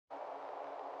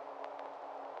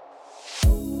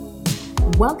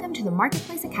Welcome to the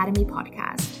Marketplace Academy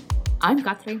podcast. I'm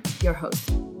Guthrie, your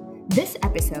host. This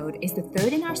episode is the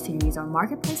third in our series on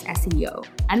Marketplace SEO,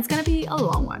 and it's going to be a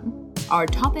long one. Our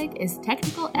topic is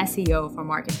technical SEO for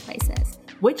marketplaces,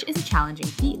 which is a challenging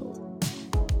field.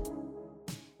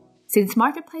 Since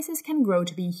marketplaces can grow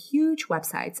to be huge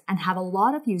websites and have a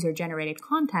lot of user-generated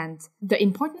content, the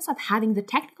importance of having the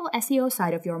technical SEO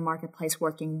side of your marketplace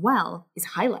working well is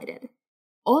highlighted.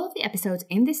 All of the episodes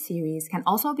in this series can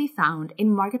also be found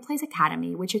in Marketplace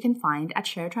Academy, which you can find at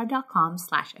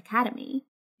sharetribe.com/academy.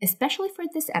 Especially for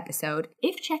this episode,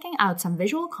 if checking out some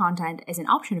visual content is an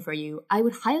option for you, I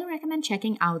would highly recommend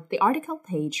checking out the article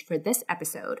page for this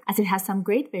episode, as it has some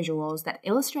great visuals that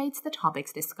illustrates the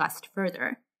topics discussed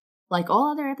further. Like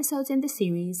all other episodes in the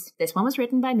series, this one was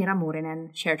written by Mira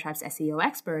Mourinen, ShareTribe's SEO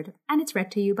expert, and it's read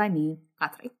to you by me,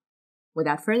 Guthrie.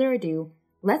 Without further ado,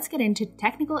 let's get into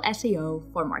technical SEO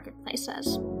for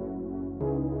marketplaces.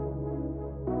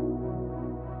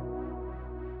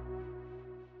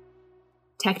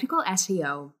 Technical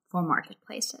SEO for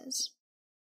marketplaces.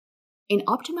 In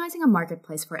optimizing a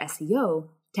marketplace for SEO,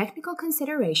 technical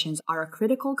considerations are a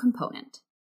critical component.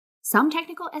 Some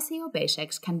technical SEO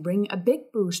basics can bring a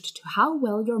big boost to how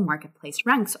well your marketplace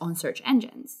ranks on search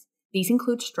engines. These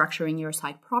include structuring your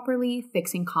site properly,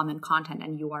 fixing common content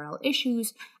and URL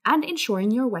issues, and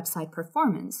ensuring your website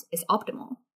performance is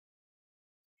optimal.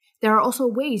 There are also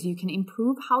ways you can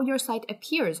improve how your site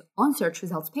appears on search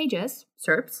results pages,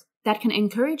 SERPs, that can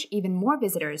encourage even more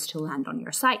visitors to land on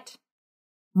your site.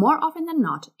 More often than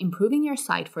not, improving your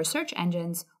site for search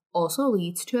engines also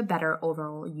leads to a better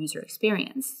overall user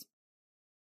experience.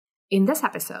 In this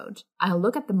episode, I'll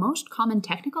look at the most common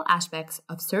technical aspects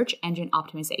of search engine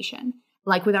optimization.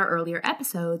 Like with our earlier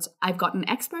episodes, I've gotten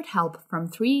expert help from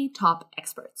 3 top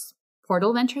experts: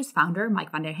 Portal Ventures founder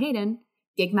Mike van der Heyden,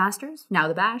 Gigmasters, Now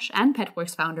the Bash, and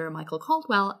Petworks founder Michael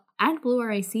Caldwell, and Blue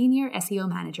Array senior SEO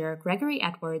manager Gregory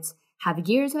Edwards have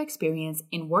years of experience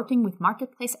in working with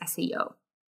marketplace SEO.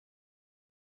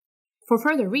 For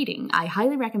further reading, I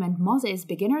highly recommend Moz's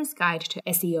Beginner's Guide to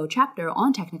SEO chapter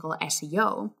on technical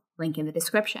SEO, link in the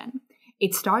description.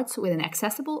 It starts with an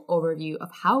accessible overview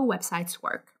of how websites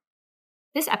work.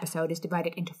 This episode is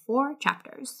divided into 4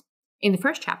 chapters. In the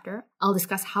first chapter, I'll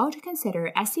discuss how to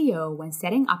consider SEO when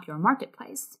setting up your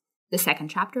marketplace. The second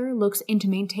chapter looks into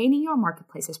maintaining your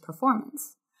marketplace's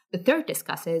performance. The third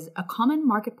discusses a common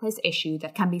marketplace issue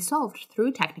that can be solved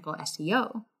through technical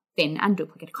SEO, thin and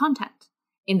duplicate content.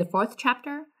 In the fourth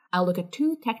chapter, I'll look at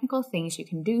 2 technical things you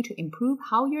can do to improve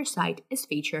how your site is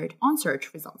featured on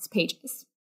search results pages.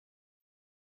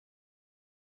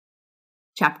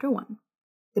 Chapter 1.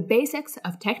 The basics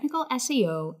of technical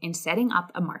SEO in setting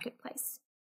up a marketplace.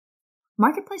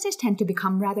 Marketplaces tend to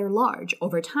become rather large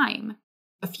over time.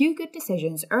 A few good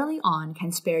decisions early on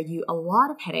can spare you a lot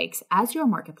of headaches as your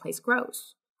marketplace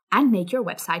grows, and make your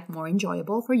website more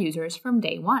enjoyable for users from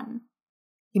day one.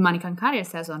 Himani Kankare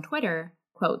says on Twitter,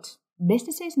 quote,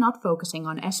 "Businesses not focusing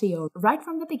on SEO right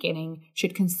from the beginning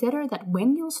should consider that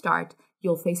when you'll start,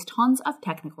 you'll face tons of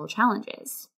technical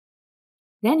challenges.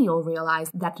 Then you'll realize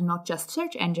that not just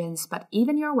search engines, but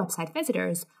even your website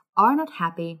visitors are not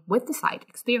happy with the site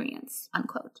experience."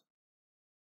 Unquote.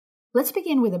 Let's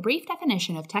begin with a brief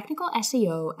definition of technical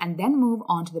SEO and then move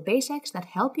on to the basics that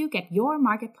help you get your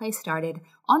marketplace started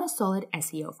on a solid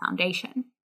SEO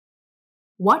foundation.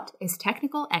 What is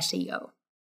technical SEO?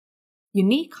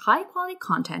 Unique, high-quality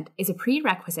content is a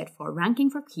prerequisite for ranking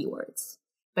for keywords.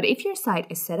 But if your site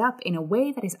is set up in a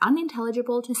way that is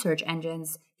unintelligible to search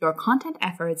engines, your content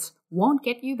efforts won't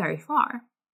get you very far.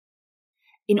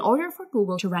 In order for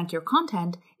Google to rank your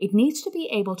content, it needs to be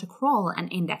able to crawl and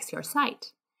index your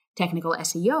site. Technical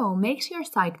SEO makes your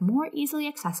site more easily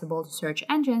accessible to search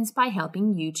engines by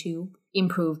helping you to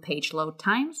improve page load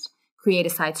times, create a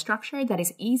site structure that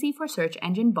is easy for search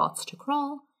engine bots to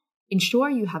crawl, ensure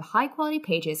you have high-quality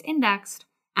pages indexed,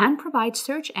 and provide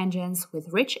search engines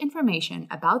with rich information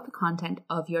about the content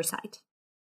of your site.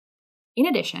 In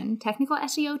addition, technical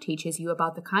SEO teaches you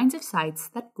about the kinds of sites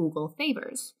that Google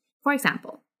favors. For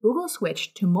example, Google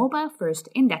switched to mobile-first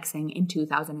indexing in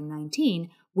 2019,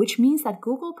 which means that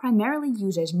Google primarily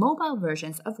uses mobile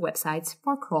versions of websites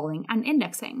for crawling and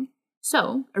indexing.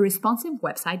 So, a responsive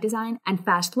website design and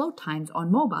fast load times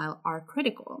on mobile are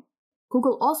critical.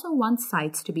 Google also wants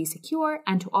sites to be secure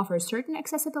and to offer certain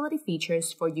accessibility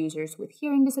features for users with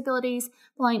hearing disabilities,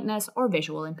 blindness, or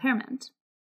visual impairment.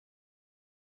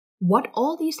 What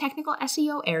all these technical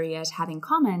SEO areas have in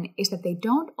common is that they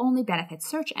don't only benefit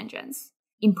search engines.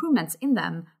 Improvements in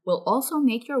them will also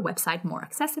make your website more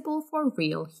accessible for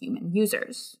real human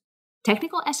users.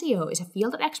 Technical SEO is a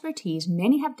field of expertise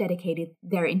many have dedicated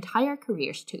their entire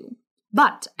careers to.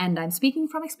 But, and I'm speaking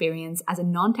from experience as a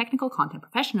non-technical content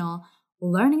professional,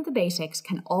 learning the basics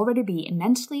can already be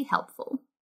immensely helpful.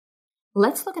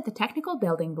 Let's look at the technical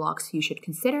building blocks you should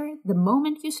consider the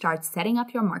moment you start setting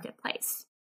up your marketplace.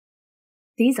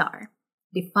 These are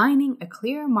defining a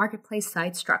clear marketplace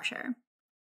site structure,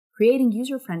 creating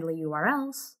user-friendly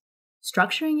URLs,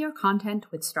 structuring your content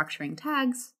with structuring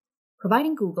tags,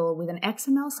 providing Google with an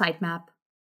XML sitemap,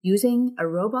 using a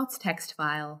robots text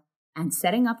file, and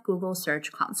setting up Google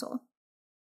Search Console.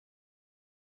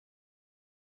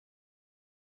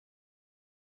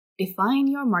 Define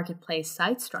your marketplace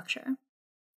site structure.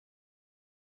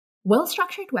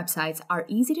 Well-structured websites are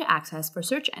easy to access for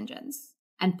search engines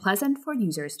and pleasant for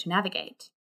users to navigate.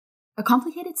 A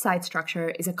complicated site structure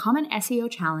is a common SEO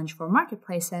challenge for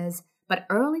marketplaces, but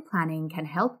early planning can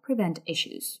help prevent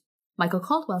issues. Michael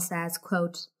Caldwell says,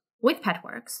 quote, "With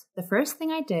Petworks, the first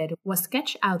thing I did was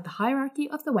sketch out the hierarchy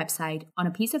of the website on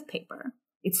a piece of paper.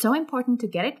 It's so important to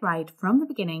get it right from the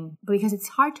beginning because it's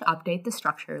hard to update the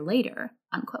structure later,"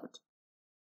 unquote.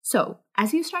 So,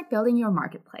 as you start building your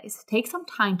marketplace, take some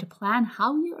time to plan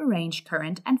how you arrange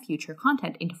current and future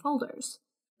content into folders.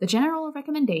 The general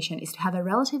recommendation is to have a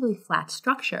relatively flat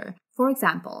structure. For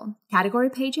example, category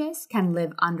pages can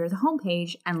live under the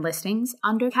homepage and listings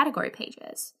under category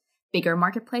pages. Bigger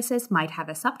marketplaces might have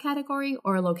a subcategory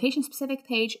or a location-specific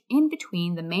page in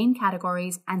between the main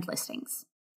categories and listings.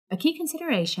 A key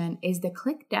consideration is the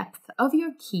click depth of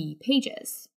your key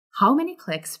pages. How many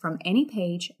clicks from any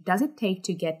page does it take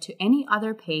to get to any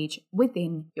other page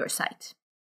within your site?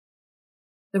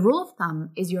 The rule of thumb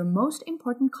is your most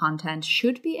important content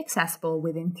should be accessible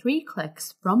within 3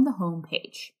 clicks from the home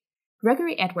page.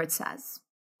 Gregory Edwards says,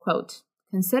 quote,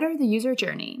 "Consider the user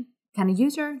journey. Can a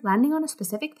user landing on a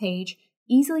specific page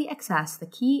easily access the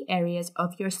key areas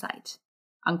of your site?"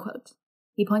 Unquote.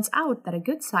 He points out that a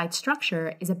good site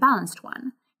structure is a balanced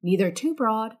one, neither too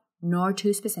broad nor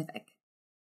too specific.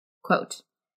 Quote,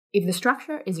 "If the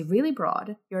structure is really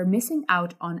broad, you're missing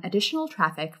out on additional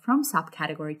traffic from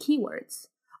subcategory keywords.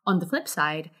 On the flip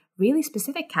side, really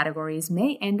specific categories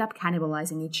may end up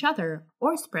cannibalizing each other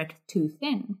or spread too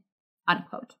thin."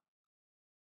 Unquote.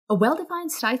 A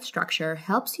well-defined site structure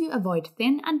helps you avoid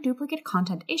thin and duplicate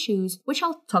content issues, which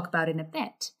I'll talk about in a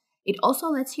bit. It also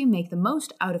lets you make the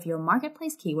most out of your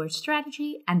marketplace keyword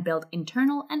strategy and build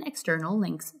internal and external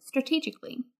links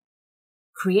strategically.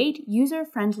 Create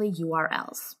user-friendly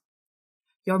URLs.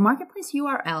 Your marketplace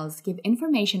URLs give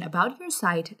information about your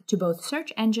site to both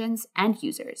search engines and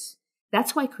users.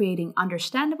 That's why creating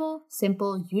understandable,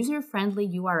 simple, user-friendly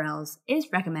URLs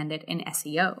is recommended in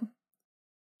SEO.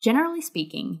 Generally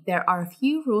speaking, there are a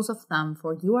few rules of thumb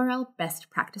for URL best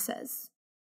practices.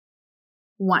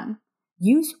 1.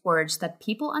 Use words that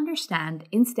people understand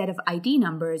instead of ID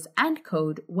numbers and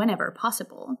code whenever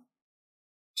possible.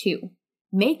 2.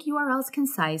 Make URLs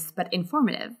concise but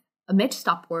informative, omit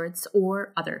stop words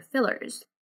or other fillers.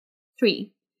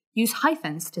 3. Use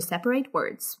hyphens to separate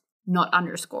words, not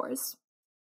underscores.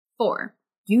 4.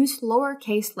 Use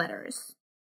lowercase letters.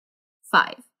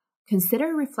 5. Consider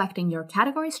reflecting your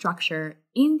category structure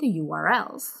in the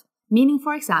URLs. Meaning,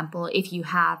 for example, if you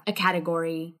have a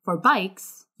category for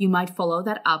bikes, you might follow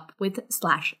that up with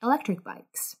 /electric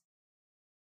bikes.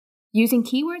 Using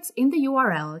keywords in the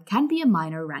URL can be a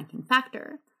minor ranking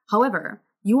factor. However,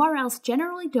 URLs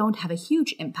generally don't have a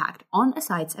huge impact on a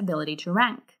site's ability to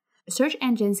rank. Search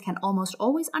engines can almost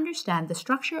always understand the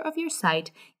structure of your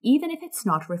site, even if it's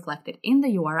not reflected in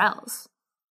the URLs.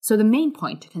 So the main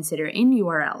point to consider in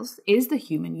URLs is the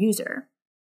human user.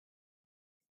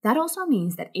 That also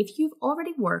means that if you've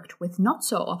already worked with not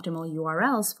so optimal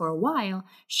URLs for a while,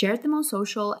 shared them on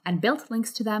social, and built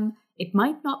links to them, it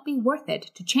might not be worth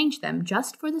it to change them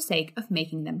just for the sake of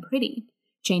making them pretty.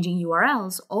 Changing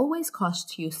URLs always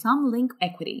costs you some link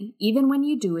equity, even when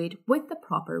you do it with the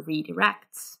proper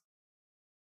redirects.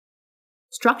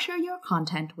 Structure your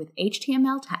content with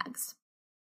HTML tags.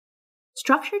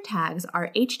 Structured tags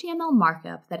are HTML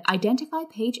markup that identify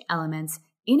page elements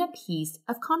in a piece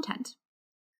of content.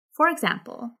 For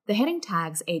example, the heading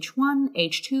tags H1,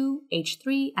 H2,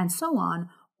 H3, and so on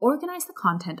organize the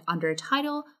content under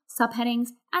title, subheadings,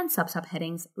 and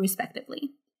subsubheadings,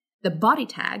 respectively. The body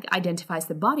tag identifies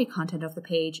the body content of the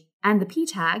page, and the P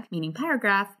tag, meaning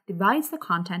paragraph, divides the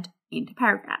content into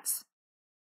paragraphs.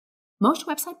 Most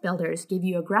website builders give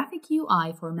you a graphic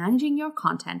UI for managing your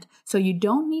content, so you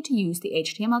don't need to use the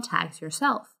HTML tags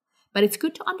yourself. But it's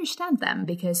good to understand them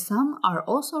because some are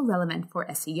also relevant for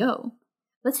SEO.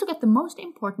 Let's look at the most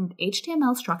important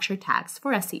HTML structure tags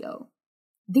for SEO.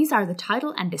 These are the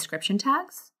title and description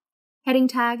tags, heading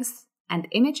tags, and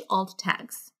image alt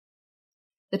tags.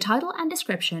 The title and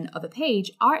description of a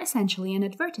page are essentially an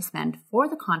advertisement for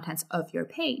the contents of your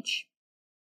page.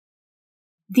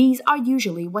 These are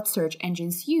usually what search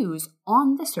engines use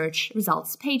on the search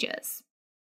results pages.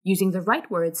 Using the right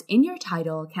words in your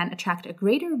title can attract a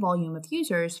greater volume of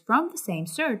users from the same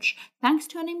search thanks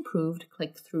to an improved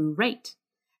click-through rate.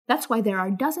 That's why there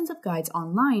are dozens of guides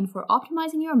online for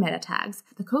optimizing your meta tags,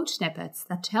 the code snippets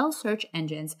that tell search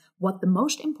engines what the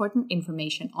most important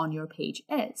information on your page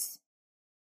is.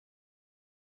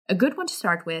 A good one to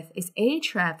start with is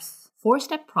Ahrefs'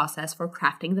 4-step process for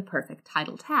crafting the perfect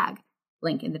title tag,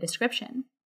 link in the description.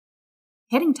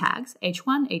 Heading tags,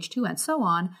 H1, H2, and so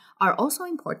on, are also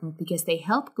important because they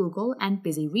help Google and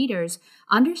busy readers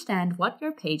understand what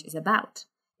your page is about.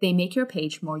 They make your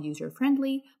page more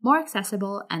user-friendly, more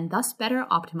accessible, and thus better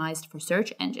optimized for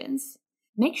search engines.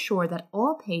 Make sure that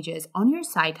all pages on your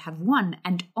site have one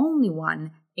and only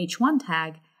one H1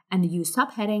 tag and use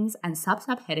subheadings and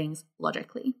sub-subheadings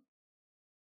logically.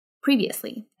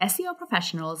 Previously, SEO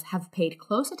professionals have paid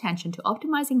close attention to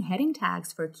optimizing heading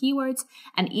tags for keywords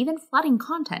and even flooding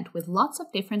content with lots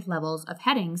of different levels of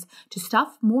headings to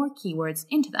stuff more keywords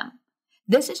into them.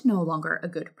 This is no longer a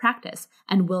good practice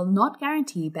and will not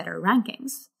guarantee better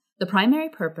rankings. The primary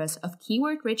purpose of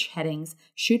keyword-rich headings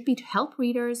should be to help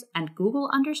readers and Google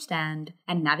understand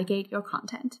and navigate your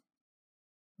content.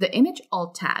 The image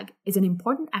alt tag is an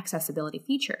important accessibility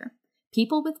feature.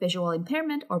 People with visual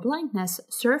impairment or blindness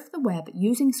surf the web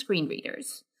using screen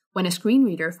readers. When a screen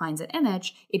reader finds an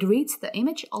image, it reads the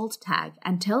image alt tag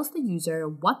and tells the user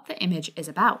what the image is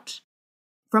about.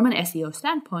 From an SEO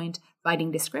standpoint,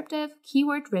 writing descriptive,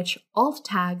 keyword-rich alt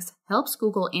tags helps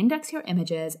Google index your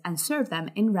images and serve them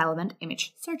in relevant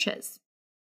image searches.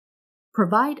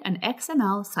 Provide an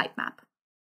XML sitemap.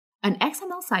 An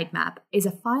XML sitemap is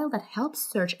a file that helps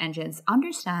search engines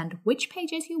understand which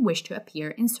pages you wish to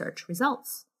appear in search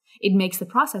results. It makes the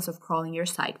process of crawling your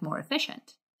site more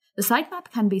efficient. The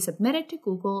sitemap can be submitted to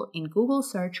Google in Google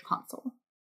Search Console.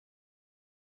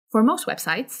 For most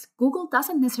websites, Google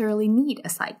doesn't necessarily need a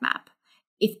sitemap.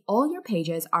 If all your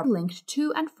pages are linked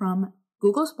to and from,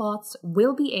 Google's bots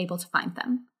will be able to find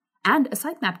them. And a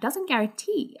sitemap doesn't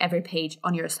guarantee every page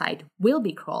on your site will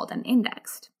be crawled and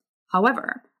indexed.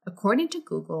 However, according to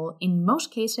Google, in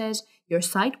most cases, your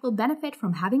site will benefit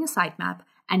from having a sitemap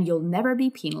and you'll never be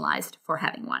penalized for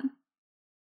having one.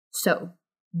 So,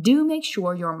 do make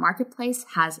sure your marketplace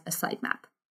has a sitemap.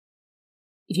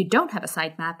 If you don't have a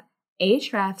sitemap,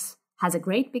 Ahrefs has a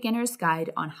great beginner's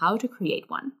guide on how to create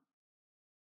one.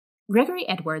 Gregory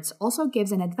Edwards also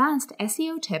gives an advanced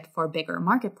SEO tip for bigger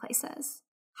marketplaces.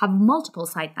 Have multiple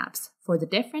sitemaps for the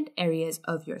different areas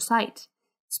of your site.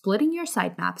 Splitting your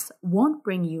sitemaps won't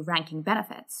bring you ranking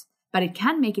benefits, but it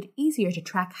can make it easier to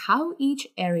track how each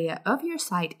area of your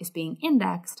site is being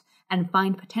indexed and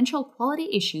find potential quality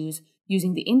issues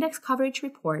using the index coverage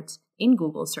report in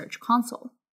Google Search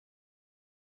Console.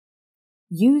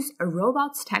 Use a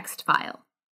robots text file.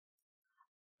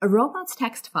 A robots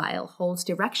text file holds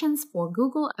directions for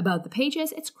Google about the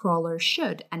pages its crawler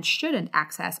should and shouldn't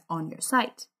access on your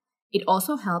site. It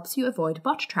also helps you avoid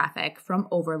bot traffic from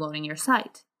overloading your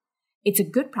site. It's a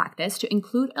good practice to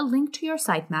include a link to your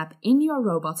sitemap in your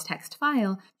robots text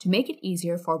file to make it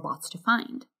easier for bots to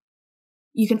find.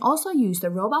 You can also use the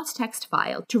robots text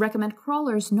file to recommend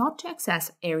crawlers not to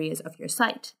access areas of your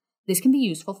site. This can be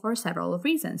useful for several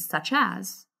reasons, such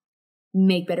as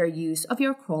make better use of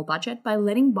your crawl budget by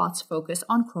letting bots focus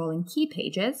on crawling key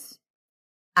pages,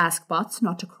 ask bots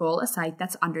not to crawl a site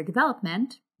that's under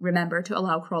development, remember to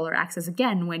allow crawler access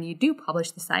again when you do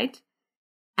publish the site,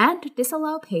 and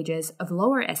disallow pages of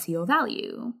lower SEO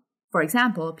value, for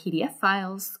example, PDF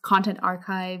files, content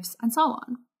archives, and so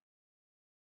on.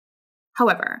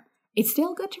 However, it's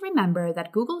still good to remember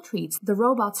that Google treats the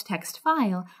robots text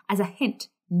file as a hint,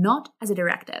 not as a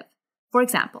directive. For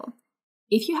example,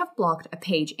 if you have blocked a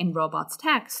page in robots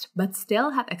text but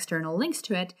still have external links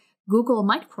to it, Google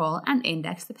might crawl and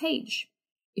index the page.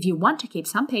 If you want to keep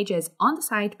some pages on the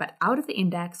site but out of the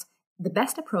index, the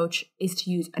best approach is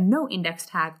to use a no index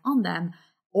tag on them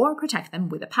or protect them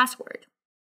with a password.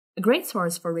 A great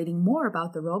source for reading more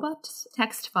about the robots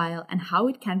text file and how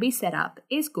it can be set up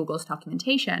is Google's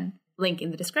documentation, link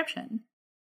in the description.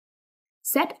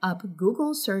 Set up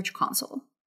Google Search Console.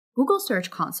 Google Search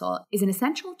Console is an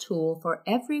essential tool for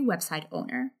every website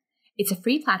owner. It's a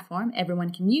free platform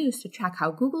everyone can use to track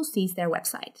how Google sees their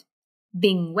website.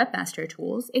 Bing Webmaster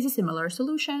Tools is a similar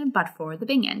solution, but for the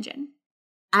Bing engine.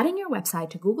 Adding your website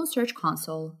to Google Search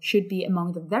Console should be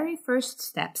among the very first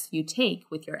steps you take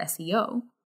with your SEO.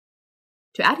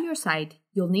 To add your site,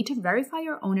 you'll need to verify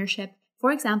your ownership,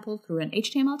 for example through an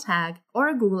HTML tag or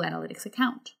a Google Analytics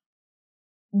account.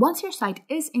 Once your site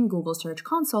is in Google Search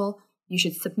Console, you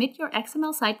should submit your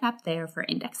XML sitemap there for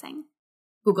indexing.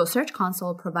 Google Search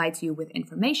Console provides you with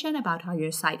information about how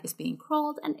your site is being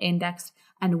crawled and indexed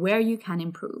and where you can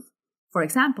improve. For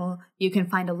example, you can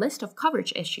find a list of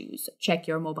coverage issues, check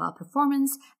your mobile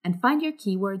performance, and find your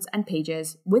keywords and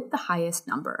pages with the highest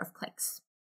number of clicks.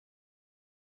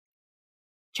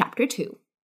 Chapter 2.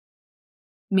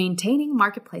 Maintaining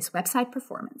Marketplace Website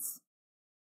Performance.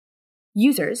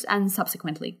 Users, and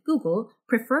subsequently Google,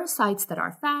 prefer sites that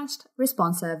are fast,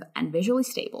 responsive, and visually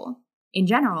stable. In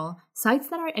general, sites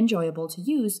that are enjoyable to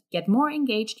use get more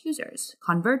engaged users,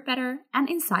 convert better, and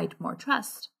incite more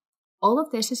trust. All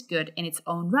of this is good in its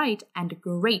own right and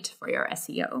great for your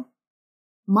SEO.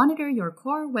 Monitor your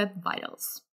Core Web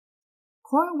Vitals.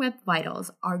 Core Web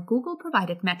Vitals are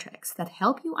Google-provided metrics that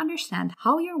help you understand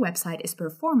how your website is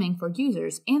performing for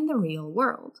users in the real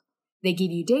world. They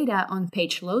give you data on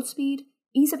page load speed,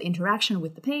 ease of interaction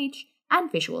with the page,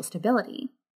 and visual stability.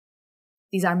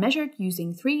 These are measured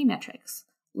using 3 metrics: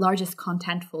 largest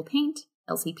contentful paint,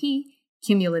 LCP,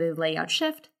 cumulative layout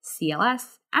shift,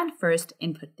 CLS, and first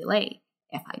input delay,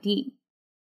 FID.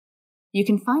 You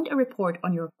can find a report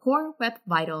on your Core Web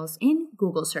Vitals in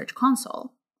Google Search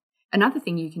Console. Another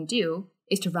thing you can do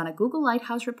is to run a Google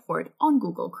Lighthouse report on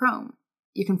Google Chrome.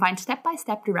 You can find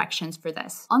step-by-step directions for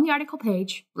this on the article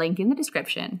page, link in the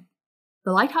description.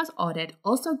 The Lighthouse audit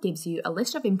also gives you a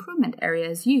list of improvement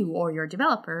areas you or your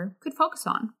developer could focus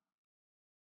on.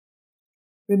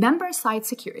 Remember site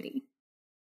security.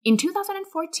 In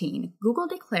 2014, Google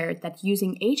declared that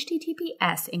using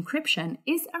HTTPS encryption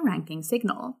is a ranking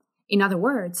signal. In other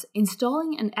words,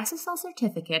 installing an SSL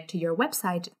certificate to your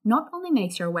website not only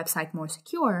makes your website more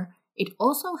secure, it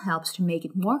also helps to make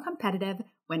it more competitive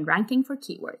when ranking for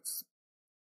keywords.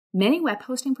 Many web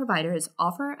hosting providers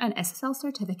offer an SSL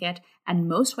certificate, and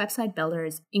most website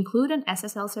builders include an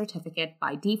SSL certificate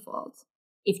by default.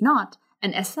 If not,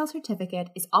 an SSL certificate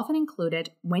is often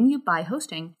included when you buy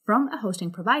hosting from a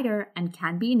hosting provider and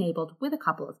can be enabled with a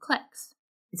couple of clicks.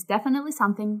 It's definitely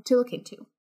something to look into.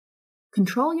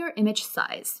 Control your image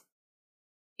size.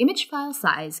 Image file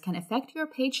size can affect your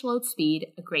page load speed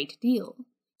a great deal.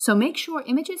 So make sure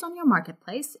images on your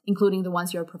marketplace, including the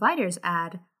ones your providers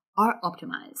add, are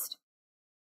optimized.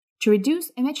 To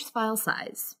reduce image file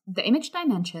size, the image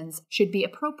dimensions should be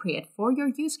appropriate for your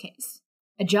use case.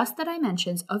 Adjust the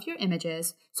dimensions of your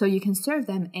images so you can serve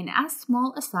them in as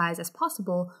small a size as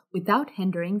possible without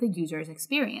hindering the user's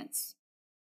experience.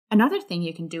 Another thing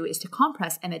you can do is to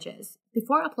compress images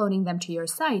before uploading them to your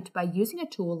site by using a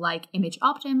tool like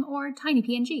ImageOptim or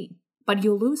TinyPNG. But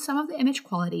you'll lose some of the image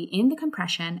quality in the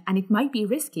compression, and it might be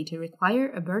risky to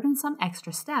require a burdensome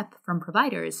extra step from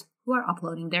providers who are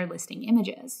uploading their listing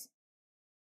images.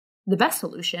 The best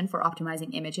solution for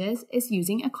optimizing images is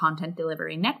using a content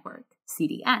delivery network,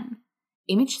 CDN.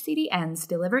 Image CDNs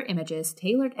deliver images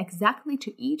tailored exactly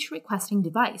to each requesting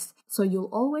device, so you'll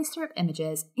always serve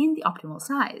images in the optimal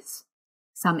size.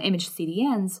 Some image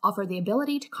CDNs offer the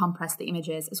ability to compress the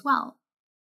images as well.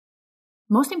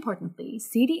 Most importantly,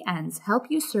 CDNs help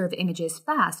you serve images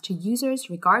fast to users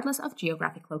regardless of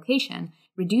geographic location,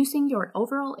 reducing your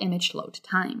overall image load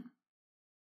time.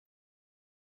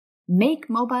 Make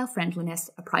mobile friendliness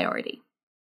a priority.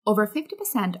 Over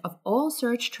 50% of all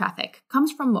search traffic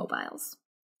comes from mobiles.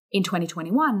 In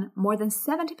 2021, more than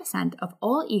 70% of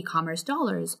all e-commerce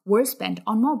dollars were spent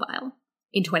on mobile.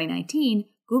 In 2019,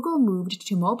 Google moved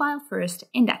to mobile-first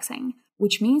indexing,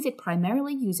 which means it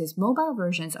primarily uses mobile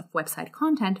versions of website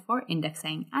content for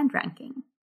indexing and ranking.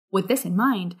 With this in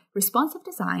mind, responsive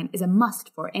design is a must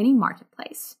for any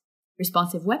marketplace.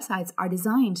 Responsive websites are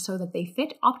designed so that they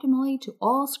fit optimally to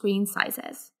all screen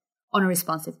sizes. On a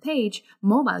responsive page,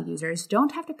 mobile users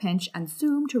don't have to pinch and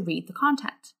zoom to read the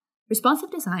content.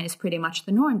 Responsive design is pretty much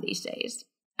the norm these days,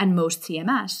 and most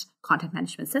CMS, content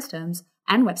management systems,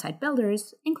 and website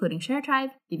builders, including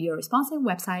ShareDrive, give you a responsive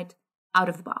website out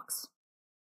of the box.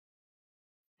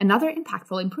 Another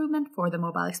impactful improvement for the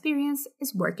mobile experience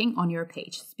is working on your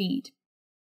page speed.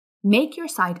 Make your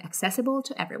site accessible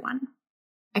to everyone.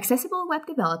 Accessible web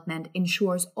development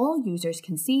ensures all users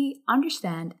can see,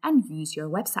 understand, and use your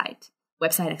website.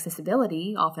 Website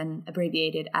accessibility, often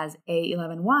abbreviated as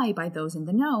A11Y by those in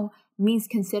the know, means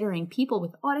considering people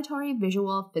with auditory,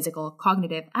 visual, physical,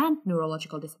 cognitive, and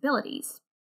neurological disabilities.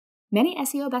 Many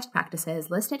SEO best practices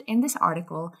listed in this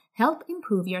article help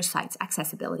improve your site's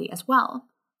accessibility as well.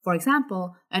 For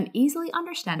example, an easily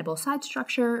understandable site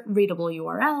structure, readable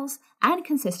URLs, and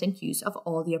consistent use of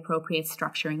all the appropriate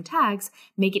structuring tags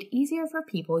make it easier for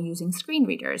people using screen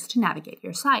readers to navigate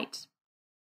your site.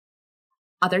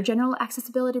 Other general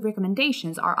accessibility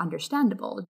recommendations are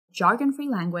understandable, jargon-free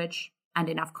language, and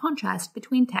enough contrast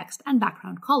between text and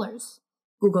background colors.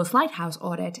 Google's Lighthouse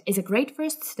audit is a great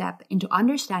first step into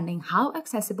understanding how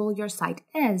accessible your site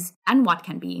is and what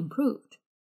can be improved.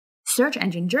 Search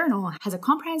Engine Journal has a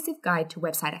comprehensive guide to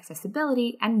website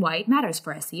accessibility and why it matters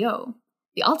for SEO.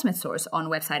 The ultimate source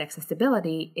on website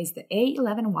accessibility is the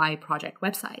A11Y project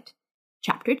website.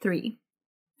 Chapter 3.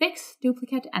 Fix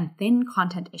duplicate and thin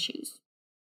content issues.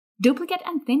 Duplicate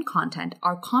and thin content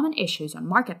are common issues on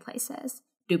marketplaces.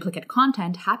 Duplicate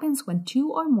content happens when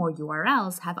 2 or more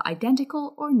URLs have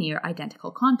identical or near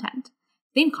identical content.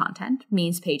 Thin content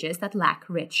means pages that lack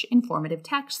rich, informative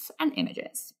texts and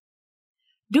images.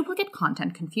 Duplicate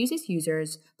content confuses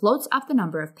users, bloats up the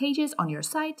number of pages on your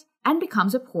site, and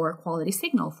becomes a poor quality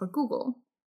signal for Google.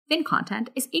 Thin content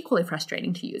is equally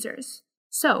frustrating to users.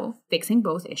 So, fixing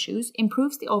both issues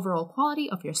improves the overall quality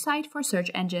of your site for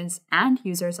search engines and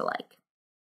users alike.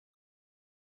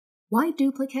 Why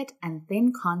duplicate and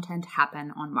thin content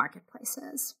happen on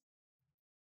marketplaces?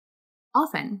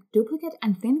 Often, duplicate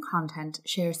and thin content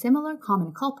share similar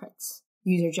common culprits: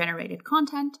 user-generated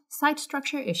content, site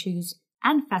structure issues,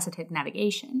 and faceted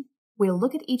navigation. We'll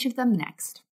look at each of them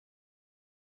next.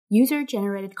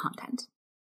 User-generated content.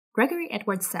 Gregory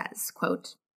Edwards says,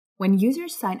 quote, "When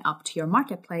users sign up to your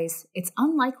marketplace, it's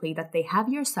unlikely that they have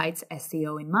your site's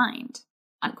SEO in mind,"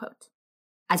 unquote.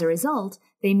 As a result,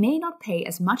 they may not pay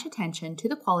as much attention to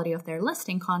the quality of their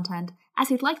listing content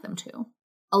as you'd like them to.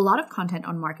 A lot of content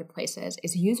on marketplaces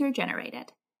is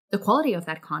user-generated. The quality of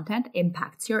that content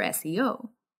impacts your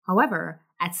SEO. However,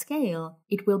 at scale,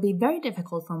 it will be very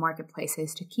difficult for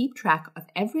marketplaces to keep track of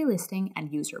every listing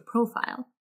and user profile.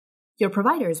 Your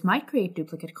providers might create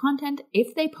duplicate content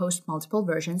if they post multiple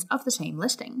versions of the same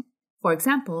listing. For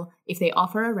example, if they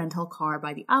offer a rental car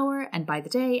by the hour and by the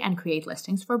day and create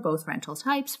listings for both rental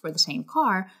types for the same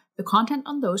car, the content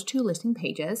on those 2 listing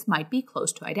pages might be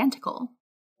close to identical.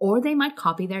 Or they might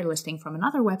copy their listing from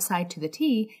another website to the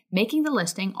T, making the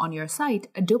listing on your site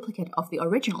a duplicate of the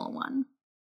original one.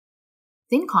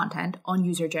 Thin content on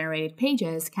user-generated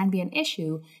pages can be an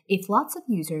issue if lots of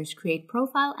users create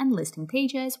profile and listing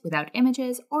pages without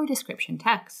images or description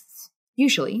texts.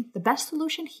 Usually, the best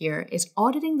solution here is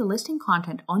auditing the listing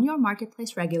content on your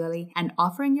marketplace regularly and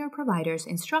offering your providers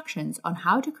instructions on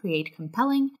how to create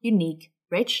compelling, unique,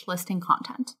 rich listing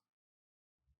content.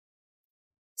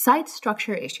 Site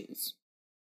structure issues.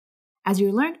 As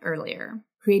you learned earlier,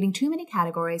 creating too many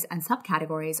categories and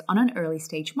subcategories on an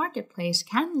early-stage marketplace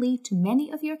can lead to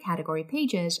many of your category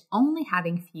pages only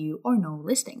having few or no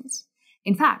listings.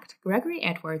 In fact, Gregory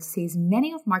Edwards sees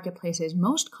many of marketplaces'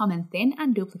 most common thin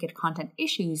and duplicate content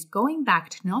issues going back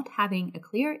to not having a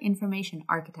clear information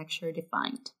architecture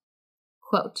defined.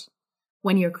 Quote,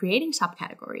 "When you're creating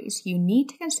subcategories, you need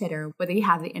to consider whether you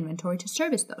have the inventory to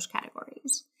service those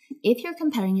categories. If you're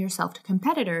comparing yourself to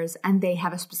competitors and they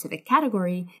have a specific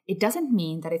category, it doesn't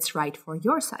mean that it's right for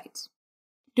your site."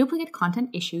 Duplicate content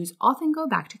issues often go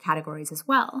back to categories as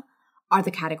well. Are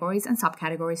the categories and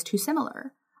subcategories too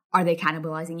similar? Are they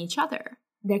cannibalizing each other?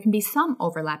 There can be some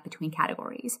overlap between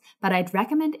categories, but I'd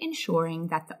recommend ensuring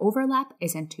that the overlap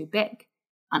isn't too big.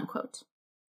 Unquote.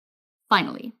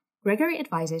 Finally, Gregory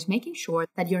advises making sure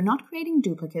that you're not creating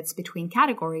duplicates between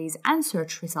categories and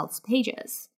search results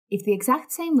pages. If the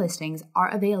exact same listings are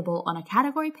available on a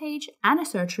category page and a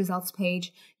search results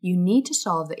page, you need to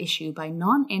solve the issue by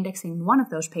non-indexing one of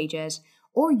those pages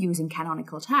or using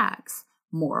canonical tags.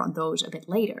 More on those a bit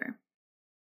later.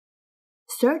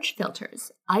 Search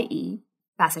filters, i.e.,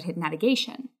 faceted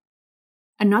navigation.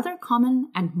 Another common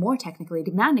and more technically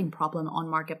demanding problem on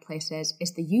marketplaces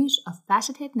is the use of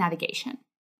faceted navigation.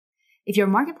 If your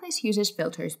marketplace uses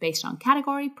filters based on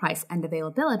category, price, and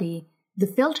availability, the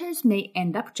filters may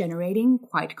end up generating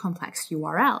quite complex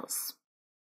URLs.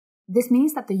 This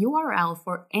means that the URL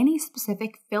for any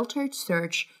specific filtered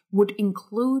search would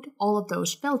include all of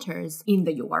those filters in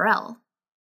the URL.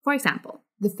 For example,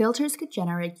 the filters could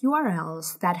generate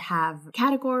URLs that have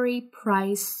category,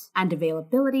 price, and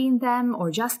availability in them,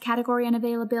 or just category and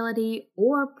availability,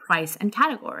 or price and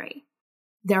category.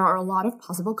 There are a lot of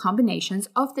possible combinations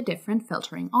of the different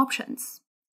filtering options.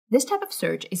 This type of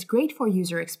search is great for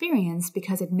user experience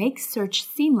because it makes search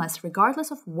seamless regardless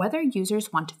of whether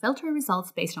users want to filter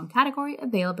results based on category,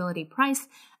 availability, price,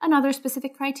 another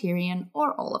specific criterion,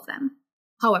 or all of them.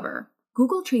 However,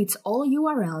 Google treats all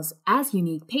URLs as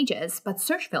unique pages, but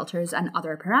search filters and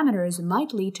other parameters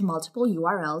might lead to multiple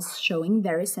URLs showing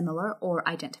very similar or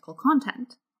identical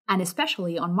content. And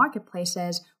especially on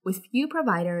marketplaces with few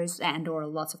providers and/or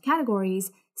lots of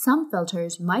categories, some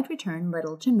filters might return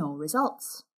little to no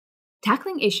results.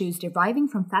 Tackling issues deriving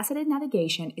from faceted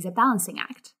navigation is a balancing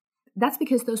act. That's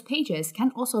because those pages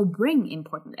can also bring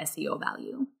important SEO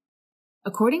value.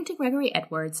 According to Gregory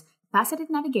Edwards, faceted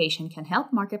navigation can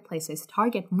help marketplaces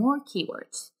target more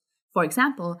keywords. For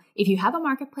example, if you have a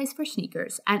marketplace for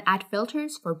sneakers and add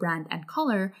filters for brand and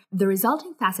color, the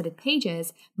resulting faceted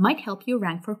pages might help you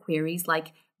rank for queries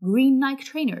like green Nike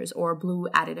trainers or blue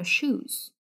Adidas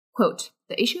shoes. Quote,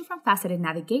 "The issue from faceted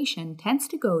navigation tends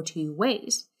to go two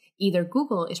ways. Either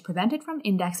Google is prevented from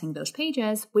indexing those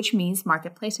pages, which means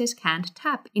marketplaces can't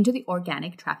tap into the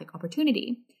organic traffic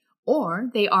opportunity, or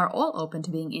they are all open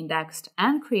to being indexed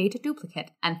and create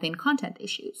duplicate and thin content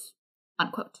issues."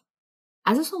 Unquote.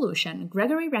 As a solution,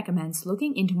 Gregory recommends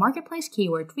looking into marketplace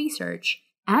keyword research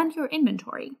and your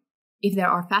inventory. If there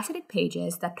are faceted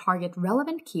pages that target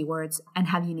relevant keywords and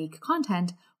have unique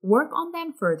content, work on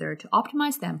them further to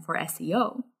optimize them for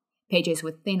SEO. Pages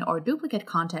with thin or duplicate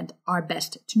content are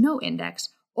best to no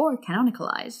index or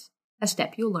canonicalize, a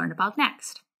step you'll learn about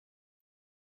next.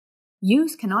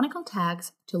 Use canonical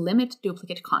tags to limit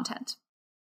duplicate content.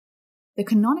 The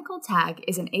canonical tag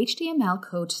is an HTML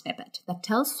code snippet that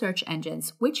tells search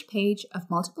engines which page of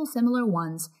multiple similar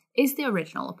ones is the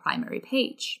original primary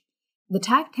page. The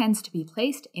tag tends to be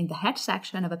placed in the head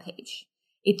section of a page.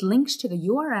 It links to the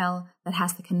URL that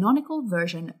has the canonical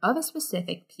version of a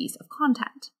specific piece of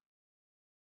content.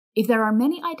 If there are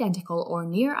many identical or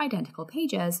near identical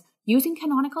pages, using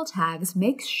canonical tags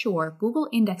makes sure Google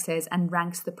indexes and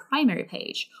ranks the primary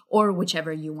page, or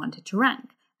whichever you want it to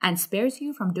rank, and spares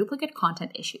you from duplicate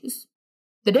content issues.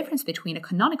 The difference between a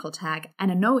canonical tag and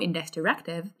a no-index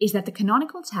directive is that the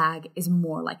canonical tag is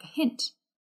more like a hint.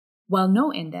 While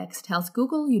no-index tells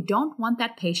Google you don't want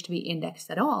that page to be indexed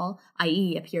at all,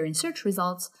 i.e. appear in search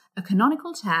results, a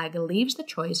canonical tag leaves the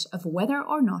choice of whether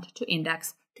or not to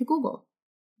index to Google.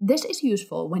 This is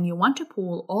useful when you want to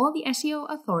pool all the SEO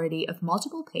authority of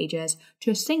multiple pages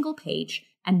to a single page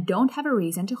and don't have a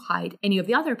reason to hide any of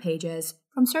the other pages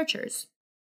from searchers.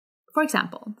 For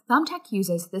example, Thumbtack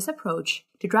uses this approach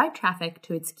to drive traffic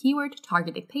to its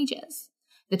keyword-targeted pages.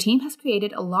 The team has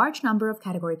created a large number of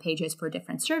category pages for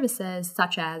different services,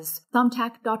 such as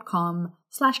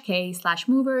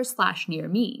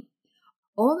thumbtack.com/k/movers/near-me.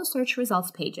 All the search results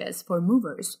pages for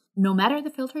movers, no matter the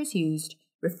filters used,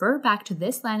 refer back to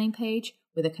this landing page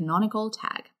with a canonical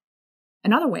tag.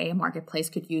 Another way a marketplace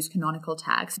could use canonical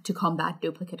tags to combat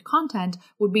duplicate content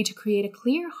would be to create a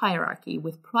clear hierarchy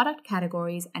with product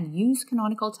categories and use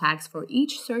canonical tags for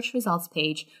each search results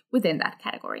page within that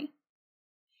category.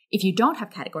 If you don't have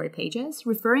category pages,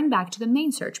 referring back to the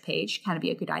main search page can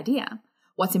be a good idea.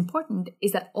 What's important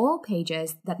is that all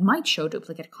pages that might show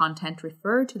duplicate content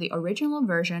refer to the original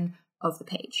version of the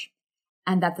page,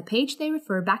 and that the page they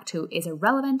refer back to is a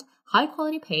relevant,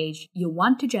 high-quality page you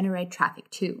want to generate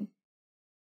traffic to.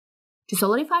 To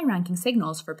solidify ranking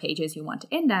signals for pages you want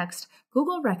indexed,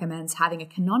 Google recommends having a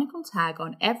canonical tag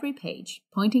on every page,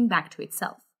 pointing back to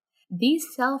itself.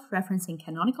 These self-referencing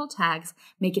canonical tags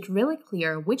make it really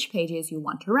clear which pages you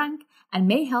want to rank and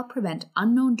may help prevent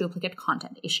unknown duplicate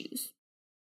content issues.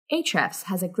 Ahrefs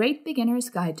has a great beginner's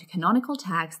guide to canonical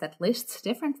tags that lists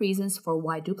different reasons for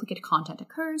why duplicate content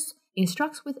occurs,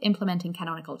 instructs with implementing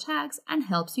canonical tags, and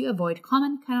helps you avoid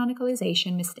common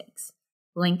canonicalization mistakes.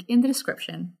 Link in the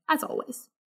description, as always.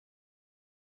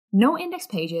 No index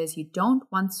pages you don't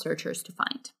want searchers to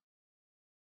find.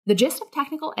 The gist of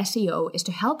technical SEO is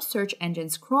to help search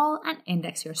engines crawl and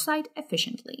index your site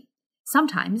efficiently.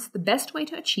 Sometimes, the best way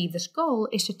to achieve this goal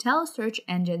is to tell search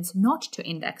engines not to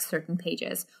index certain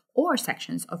pages or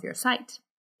sections of your site.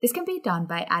 This can be done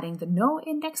by adding the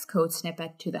no-index code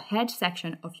snippet to the head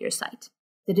section of your site.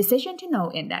 The decision to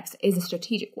no-index is a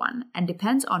strategic one and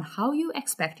depends on how you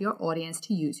expect your audience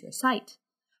to use your site.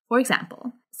 For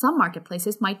example, some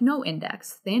marketplaces might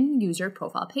no-index thin user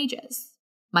profile pages.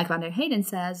 Mike van der Hayden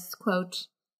says, quote,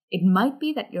 "It might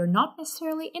be that you're not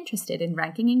necessarily interested in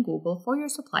ranking in Google for your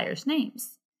suppliers'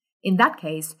 names. In that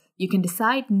case, you can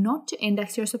decide not to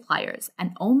index your suppliers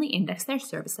and only index their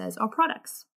services or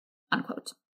products."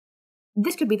 Unquote.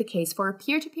 This could be the case for a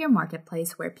peer-to-peer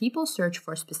marketplace where people search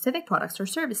for specific products or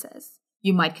services.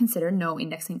 You might consider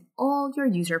no-indexing all your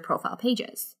user profile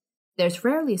pages. There's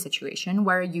rarely a situation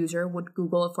where a user would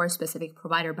Google for a specific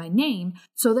provider by name,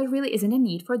 so there really isn't a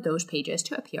need for those pages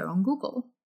to appear on Google.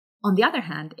 On the other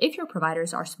hand, if your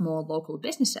providers are small local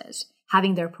businesses,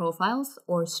 having their profiles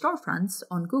or storefronts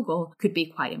on Google could be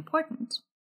quite important.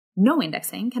 No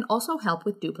indexing can also help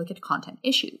with duplicate content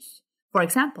issues. For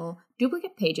example,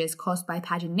 duplicate pages caused by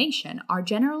pagination are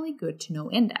generally good to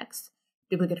no index.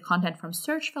 Duplicate content from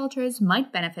search filters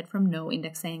might benefit from no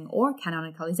indexing or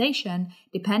canonicalization,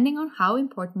 depending on how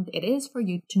important it is for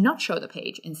you to not show the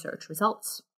page in search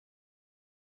results.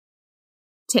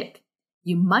 Tip: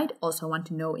 you might also want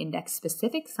to no index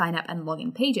specific sign-up and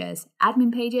login pages,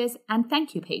 admin pages, and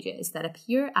thank you pages that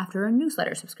appear after a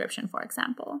newsletter subscription, for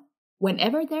example.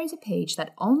 Whenever there is a page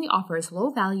that only offers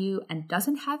low value and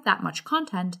doesn't have that much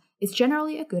content, it's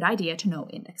generally a good idea to no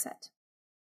index it.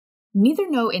 Neither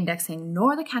no indexing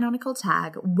nor the canonical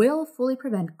tag will fully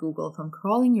prevent Google from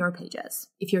crawling your pages.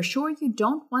 If you're sure you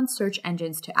don't want search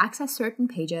engines to access certain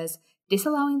pages,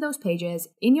 disallowing those pages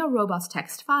in your robust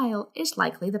text file is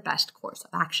likely the best course of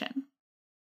action.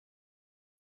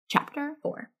 Chapter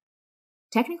 4.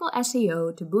 Technical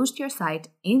SEO to boost your site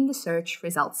in the search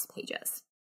results pages.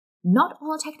 Not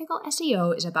all technical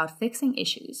SEO is about fixing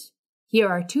issues. Here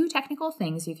are 2 technical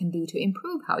things you can do to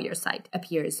improve how your site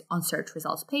appears on search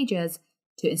results pages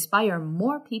to inspire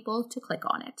more people to click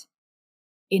on it.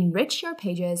 Enrich your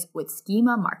pages with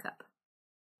schema markup.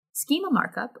 Schema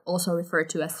markup, also referred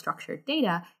to as structured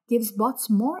data, gives bots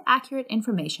more accurate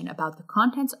information about the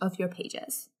contents of your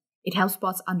pages. It helps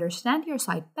bots understand your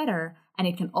site better, and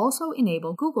it can also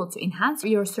enable Google to enhance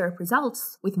your SERP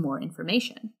results with more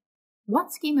information.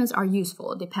 What schemas are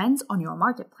useful depends on your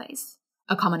marketplace.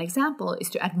 A common example is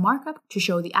to add markup to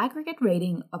show the aggregate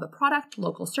rating of a product,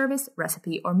 local service,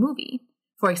 recipe, or movie.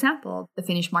 For example, the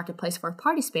Finnish marketplace for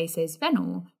party spaces,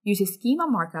 Venu, uses schema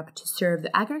markup to serve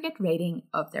the aggregate rating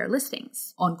of their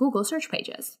listings on Google search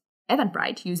pages.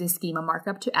 Eventbrite uses schema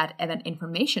markup to add event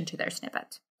information to their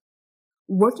snippet.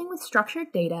 Working with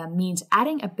structured data means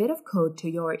adding a bit of code to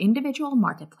your individual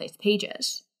marketplace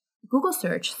pages. Google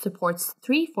Search supports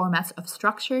 3 formats of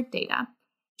structured data: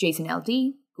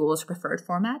 JSON-LD, Google's preferred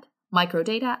format,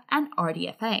 microdata, and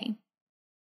RDFA.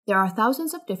 There are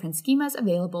thousands of different schemas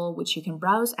available which you can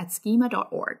browse at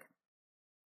schema.org.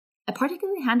 A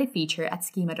particularly handy feature at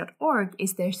schema.org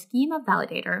is their schema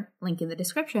validator, link in the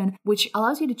description, which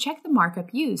allows you to check the markup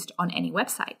used on any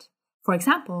website. For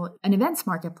example, an events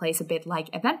marketplace a bit like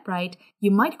Eventbrite,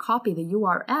 you might copy the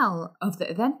URL of the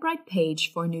Eventbrite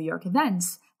page for New York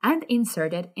events and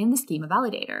insert it in the schema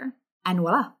validator. And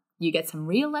voila, you get some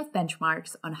real-life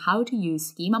benchmarks on how to use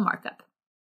schema markup.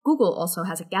 Google also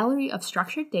has a gallery of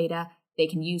structured data they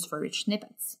can use for rich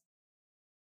snippets.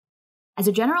 As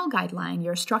a general guideline,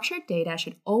 your structured data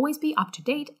should always be up to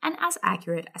date and as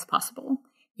accurate as possible.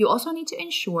 You also need to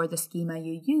ensure the schema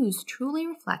you use truly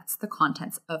reflects the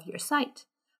contents of your site.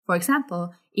 For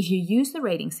example, if you use the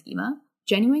rating schema,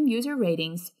 genuine user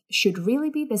ratings should really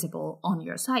be visible on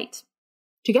your site.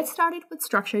 To get started with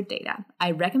structured data,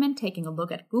 I recommend taking a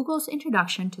look at Google's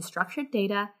Introduction to Structured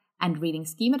Data and reading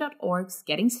schema.org's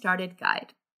Getting Started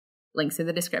Guide. Links in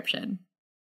the description.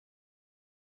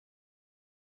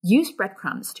 Use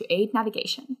breadcrumbs to aid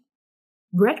navigation.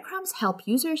 Breadcrumbs help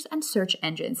users and search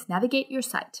engines navigate your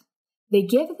site. They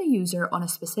give the user on a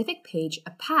specific page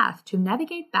a path to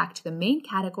navigate back to the main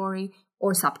category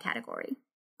or subcategory.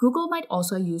 Google might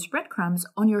also use breadcrumbs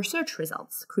on your search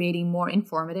results, creating more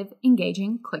informative,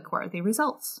 engaging, click-worthy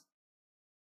results.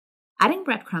 Adding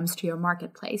breadcrumbs to your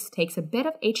marketplace takes a bit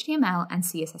of HTML and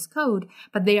CSS code,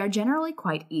 but they are generally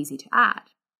quite easy to add.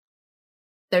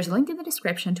 There's a link in the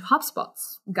description to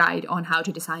HubSpot's guide on how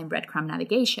to design breadcrumb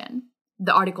navigation.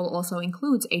 The article also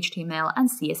includes HTML and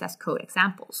CSS code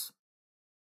examples.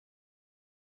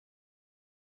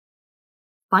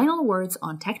 Final words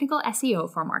on technical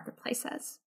SEO for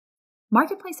marketplaces.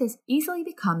 Marketplaces easily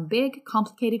become big,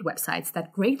 complicated websites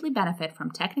that greatly benefit from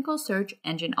technical search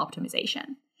engine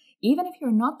optimization. Even if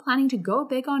you're not planning to go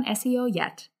big on SEO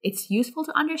yet, it's useful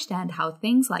to understand how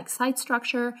things like site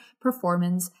structure,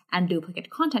 performance, and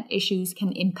duplicate content issues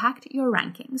can impact your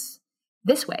rankings.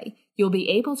 This way, you'll be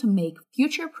able to make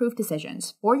future-proof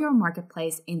decisions for your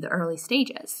marketplace in the early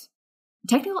stages.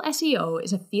 Technical SEO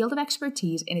is a field of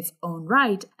expertise in its own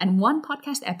right, and one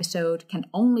podcast episode can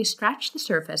only scratch the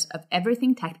surface of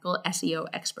everything technical SEO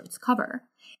experts cover.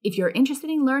 If you're interested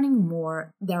in learning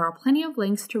more, there are plenty of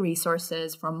links to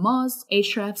resources from Moz,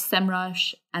 Ahrefs,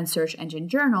 SEMrush, and Search Engine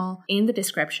Journal in the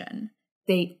description.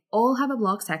 They all have a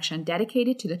blog section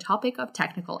dedicated to the topic of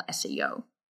technical SEO.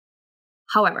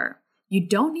 However, You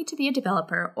don't need to be a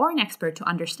developer or an expert to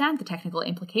understand the technical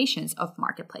implications of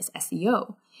marketplace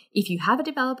SEO. If you have a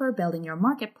developer building your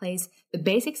marketplace, the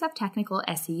basics of technical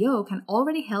SEO can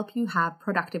already help you have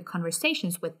productive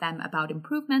conversations with them about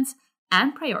improvements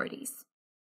and priorities.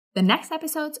 The next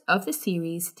episodes of the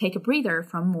series take a breather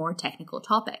from more technical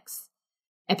topics.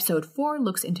 Episode 4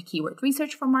 looks into keyword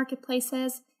research for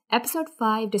marketplaces. Episode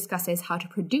 5 discusses how to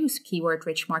produce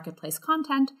keyword-rich marketplace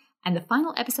content, and the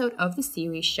final episode of the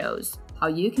series shows how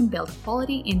you can build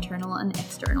quality internal and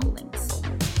external links.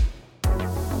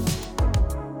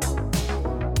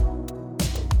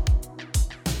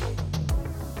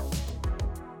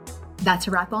 That's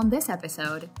a wrap on this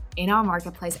episode in our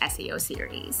Marketplace SEO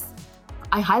series.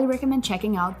 I highly recommend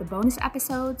checking out the bonus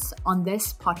episodes on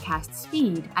this podcast's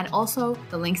feed and also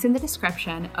the links in the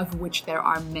description, of which there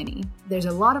are many. There's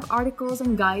a lot of articles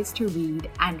and guides to read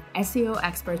and SEO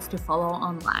experts to follow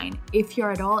online if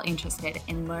you're at all interested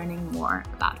in learning more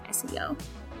about SEO.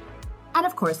 And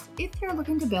of course, if you're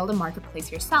looking to build a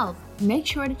marketplace yourself, make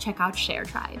sure to check out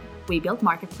ShareTribe. We build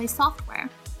marketplace software.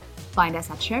 Find us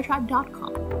at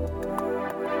sharetribe.com.